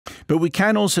But we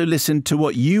can also listen to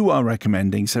what you are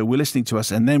recommending. So we're listening to us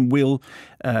and then we'll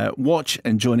watch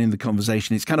and join in the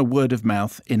conversation. It's kind of word of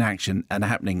mouth in action and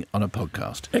happening on a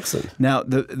podcast. Excellent. Now,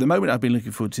 the moment I've been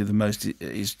looking forward to the most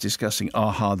is discussing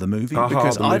Aha, the movie. Aha,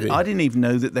 because the movie. I didn't even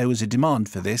know that there was a demand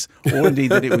for this or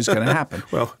indeed that it was going to happen.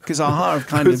 Well, because Aha have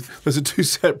kind of... Those are two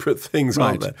separate things,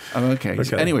 right. aren't they? Oh, okay.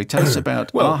 So anyway, tell us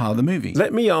about Aha, the movie.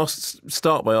 Let me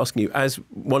start by asking you, as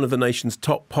one of the nation's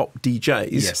top pop DJs...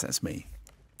 Yes, that's me.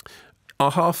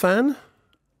 Aha fan?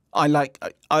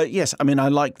 Yes, I mean, I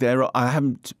like their... I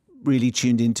haven't really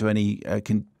tuned into any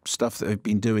stuff that they've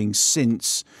been doing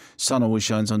since Sun Always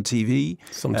Shines on TV.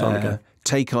 Some time ago.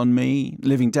 Take On Me,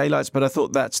 Living Daylights, but I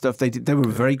thought that stuff they were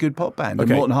a very good pop band.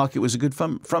 Okay. And Morten Harket was a good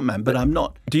frontman, but I'm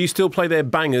not. Do you still play their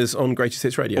bangers on Greatest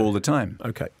Hits Radio? All the time.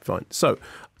 Okay, fine. So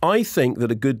I think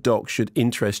that a good doc should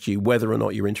interest you whether or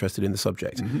not you're interested in the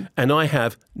subject. Mm-hmm. And I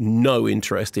have no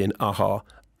interest in Aha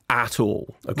at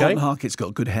all. Okay? Morten Harket's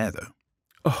got good hair, though.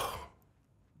 Oh.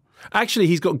 Actually,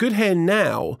 he's got good hair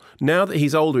now that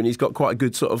he's older, and he's got quite a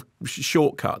good sort of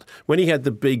shortcut. When he had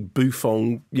the big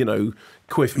bouffant,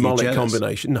 quiff mullet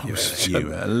combination. No, you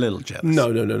were a little jealous. No.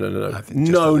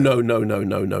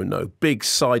 No. Big,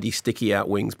 sidey, sticky out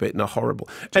wings bit. No, horrible.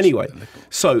 Anyway,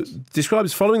 so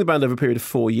describes following the band over a period of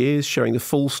 4 years, sharing the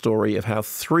full story of how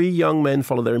 3 young men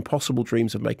follow their impossible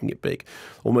dreams of making it big.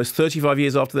 Almost 35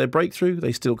 years after their breakthrough,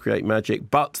 they still create magic,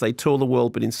 but they tour the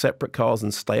world but in separate cars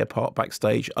and stay apart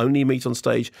backstage, only meet on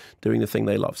stage doing the thing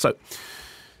they love. So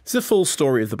it's the full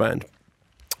story of the band.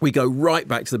 We go right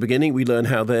back to the beginning. We learn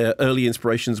how their early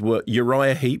inspirations were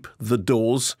Uriah Heep, The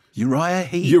Doors. Uriah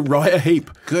Heep? Uriah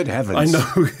Heep. Good heavens. I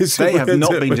know. They have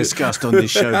not been discussed on this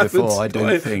show before, I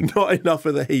don't think. Not enough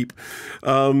of the Heep.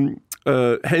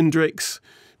 Hendrix.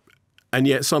 And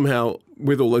yet somehow,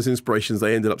 with all those inspirations,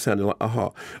 they ended up sounding like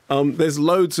Aha. There's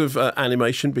loads of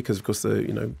animation because, of course,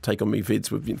 the Take On Me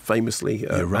vids were famously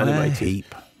animated.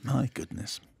 Heep. My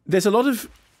goodness. There's a lot of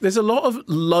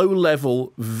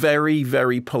low-level, very,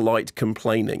 very polite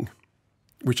complaining,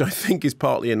 which I think is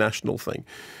partly a national thing.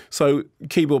 So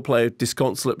keyboard player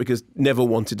disconsolate because never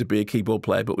wanted to be a keyboard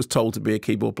player but was told to be a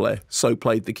keyboard player, so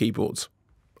played the keyboards.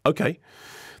 Okay.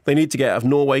 They need to get out of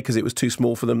Norway because it was too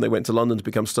small for them. They went to London to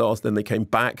become stars. Then they came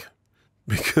back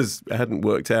because it hadn't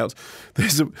worked out.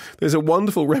 There's a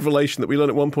wonderful revelation that we learned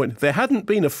at one point. There hadn't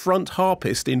been a front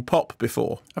harpist in pop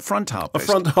before. A front harpist?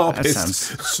 A front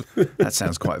harpist. That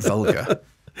sounds quite vulgar.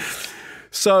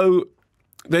 So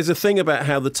there's a thing about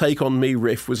how the Take On Me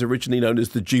riff was originally known as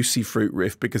the Juicy Fruit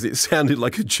riff because it sounded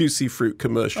like a Juicy Fruit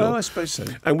commercial. Oh, I suppose so.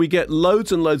 And we get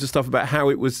loads and loads of stuff about how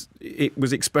it was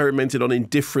experimented on in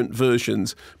different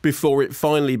versions before it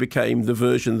finally became the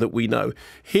version that we know.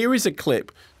 Here is a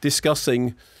clip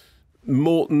discussing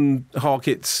Morten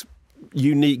Harket's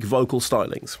unique vocal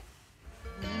stylings.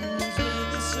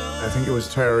 I think it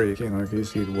was Terry,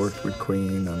 because he'd worked with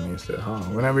Queen, and he said,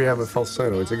 whenever you have a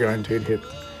falsetto, it's a guaranteed hit.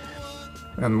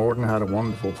 And Morten had a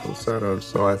wonderful falsetto,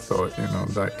 so I thought,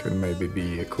 that could maybe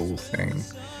be a cool thing,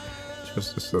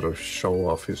 just to sort of show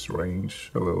off his range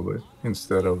a little bit,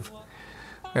 instead of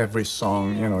every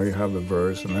song, you have the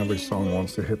verse, and every song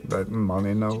wants to hit that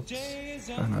money note.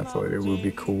 And I thought it would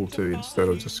be cool to, instead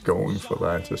of just going for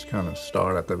that, just kind of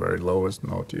start at the very lowest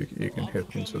note you can hit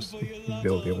and just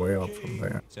build your way up from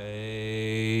there.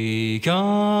 Take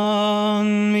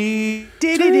on me.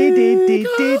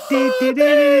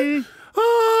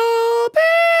 Oh,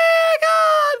 big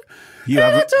on.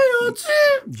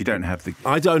 You don't have the...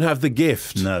 I don't have the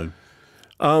gift. No.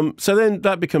 So then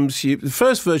that becomes... The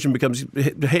first version becomes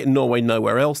hit in Norway,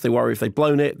 nowhere else. They worry if they've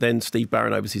blown it. Then Steve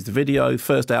Barron oversees the video.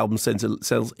 First album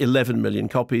sells 11 million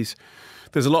copies.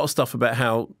 There's a lot of stuff about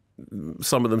how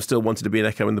some of them still wanted to be an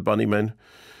Echo and the Bunnymen.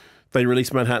 They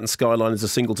released Manhattan Skyline as a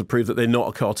single to prove that they're not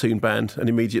a cartoon band and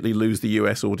immediately lose the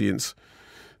US audience.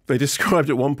 They described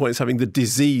at one point as having the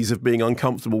disease of being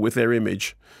uncomfortable with their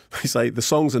image. They say the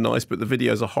songs are nice, but the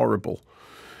videos are horrible.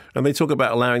 And they talk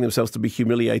about allowing themselves to be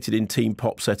humiliated in teen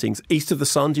pop settings. East of the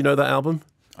Sun, do you know that album?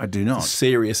 I do not. It's a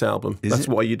serious album. That's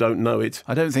why you don't know it.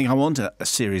 I don't think I want a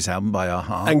serious album by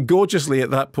Aha. And gorgeously at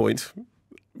that point,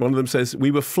 one of them says,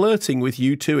 we were flirting with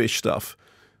U2-ish stuff,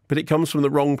 but it comes from the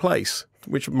wrong place.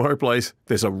 Which my reply is,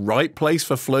 there's a right place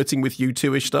for flirting with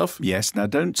U2-ish stuff? Yes. Now,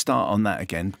 don't start on that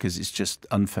again because it's just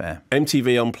unfair.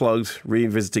 MTV Unplugged,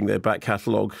 revisiting their back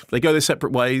catalogue. They go their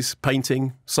separate ways,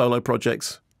 painting, solo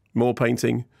projects, more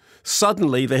painting.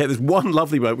 Suddenly, they had this one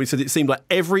lovely moment which said it seemed like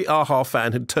every Aha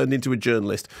fan had turned into a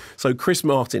journalist. So Chris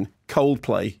Martin,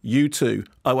 Coldplay, U2,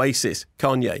 Oasis,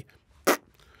 Kanye,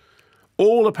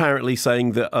 all apparently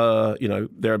saying that,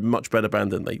 they're a much better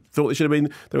band than they thought they should have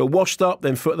been. They were washed up,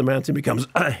 then Foot of the Mountain becomes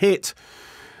a hit.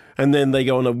 and then they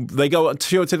go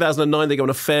 2009. They go on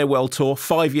a farewell tour.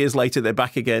 5 years later, they're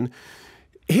back again.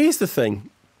 Here's the thing: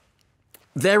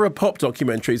 there are pop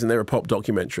documentaries and there are pop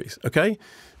documentaries. Okay,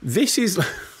 this is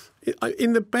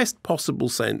in the best possible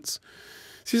sense.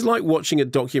 This is like watching a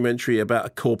documentary about a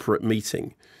corporate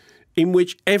meeting in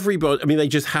which everybody, I mean, they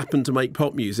just happen to make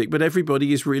pop music, but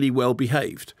everybody is really well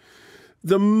behaved.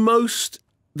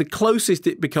 The closest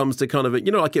it becomes to kind of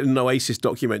like in an Oasis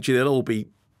documentary, they'll all be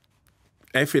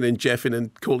effing and jeffing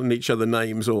and calling each other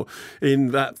names, or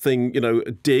in that thing,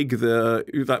 Dig,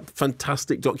 that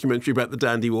fantastic documentary about the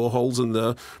Dandy Warhols and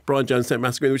the Brian Jones Tent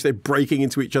Massacre, in which they're breaking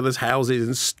into each other's houses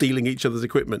and stealing each other's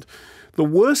equipment. The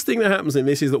worst thing that happens in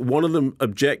this is that one of them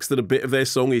objects that a bit of their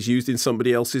song is used in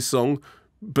somebody else's song,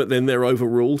 but then they're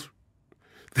overruled.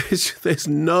 There's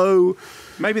no...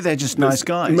 Maybe they're just nice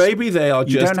guys. Maybe they are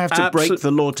just... You don't have to break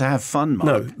the law to have fun, Mark.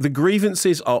 No, the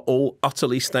grievances are all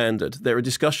utterly standard. There are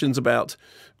discussions about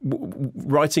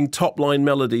writing top-line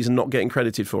melodies and not getting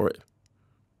credited for it.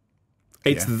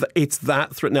 It's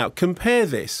that threat. Now, compare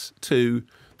this to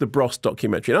the Bros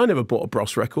documentary. And I never bought a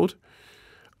Bros record.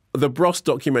 The Bros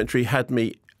documentary had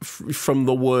me, from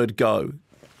the word go,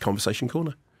 Conversation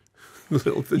Corner.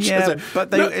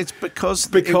 It's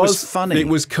because it was funny. It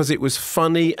was because it was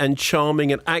funny and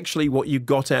charming, and actually what you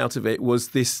got out of it was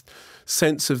this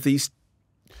sense of these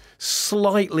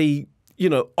slightly,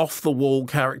 off-the-wall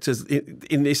characters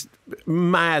in this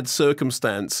mad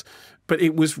circumstance. But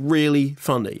it was really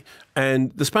funny.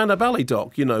 And the Spandau Ballet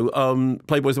doc,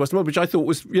 Playboys of the Western World, which I thought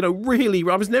was, really...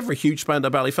 I was never a huge Spandau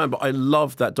Ballet fan, but I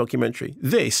loved that documentary.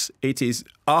 It is,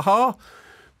 blah,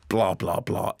 blah,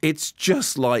 blah. It's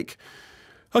just like...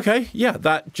 Okay, yeah,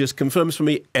 that just confirms for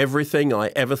me everything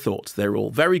I ever thought. They're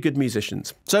all very good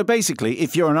musicians. So basically,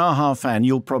 if you're an a-ha fan,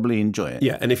 you'll probably enjoy it.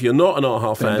 Yeah, and if you're not an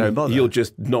a-ha fan, you'll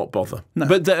just not bother. No.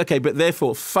 But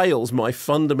therefore fails my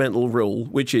fundamental rule,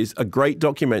 which is a great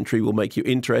documentary will make you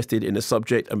interested in a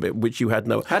subject which you had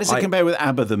no... How does it compare with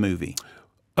ABBA the movie?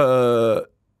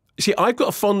 See, I've got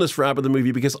a fondness for ABBA the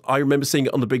movie because I remember seeing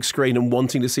it on the big screen and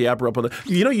wanting to see ABBA up on the...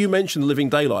 You mentioned Living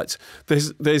Daylights.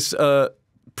 There's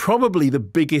probably the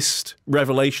biggest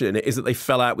revelation in it is that they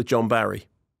fell out with John Barry.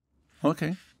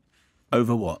 Okay.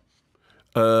 Over what?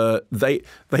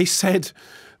 They said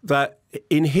that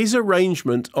in his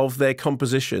arrangement of their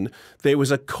composition, there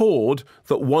was a chord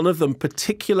that one of them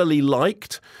particularly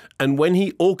liked, and when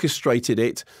he orchestrated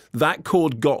it, that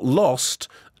chord got lost,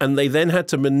 and they then had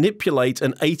to manipulate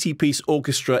an 80-piece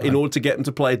orchestra in order to get them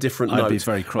to play a different note. I'd be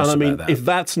very cross about about that. If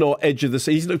that's not edge of the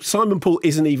seat, Simon Paul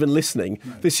isn't even listening.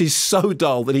 No. This is so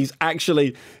dull that he's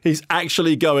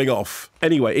actually going off.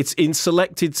 Anyway, it's in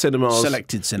selected cinemas.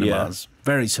 Selected cinemas. Yeah.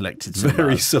 Very selected cinemas.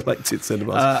 Very selected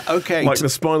cinemas. Okay. Like the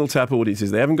Spinal Tap audiences.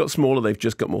 They haven't got smaller, they've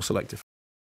just got more selective.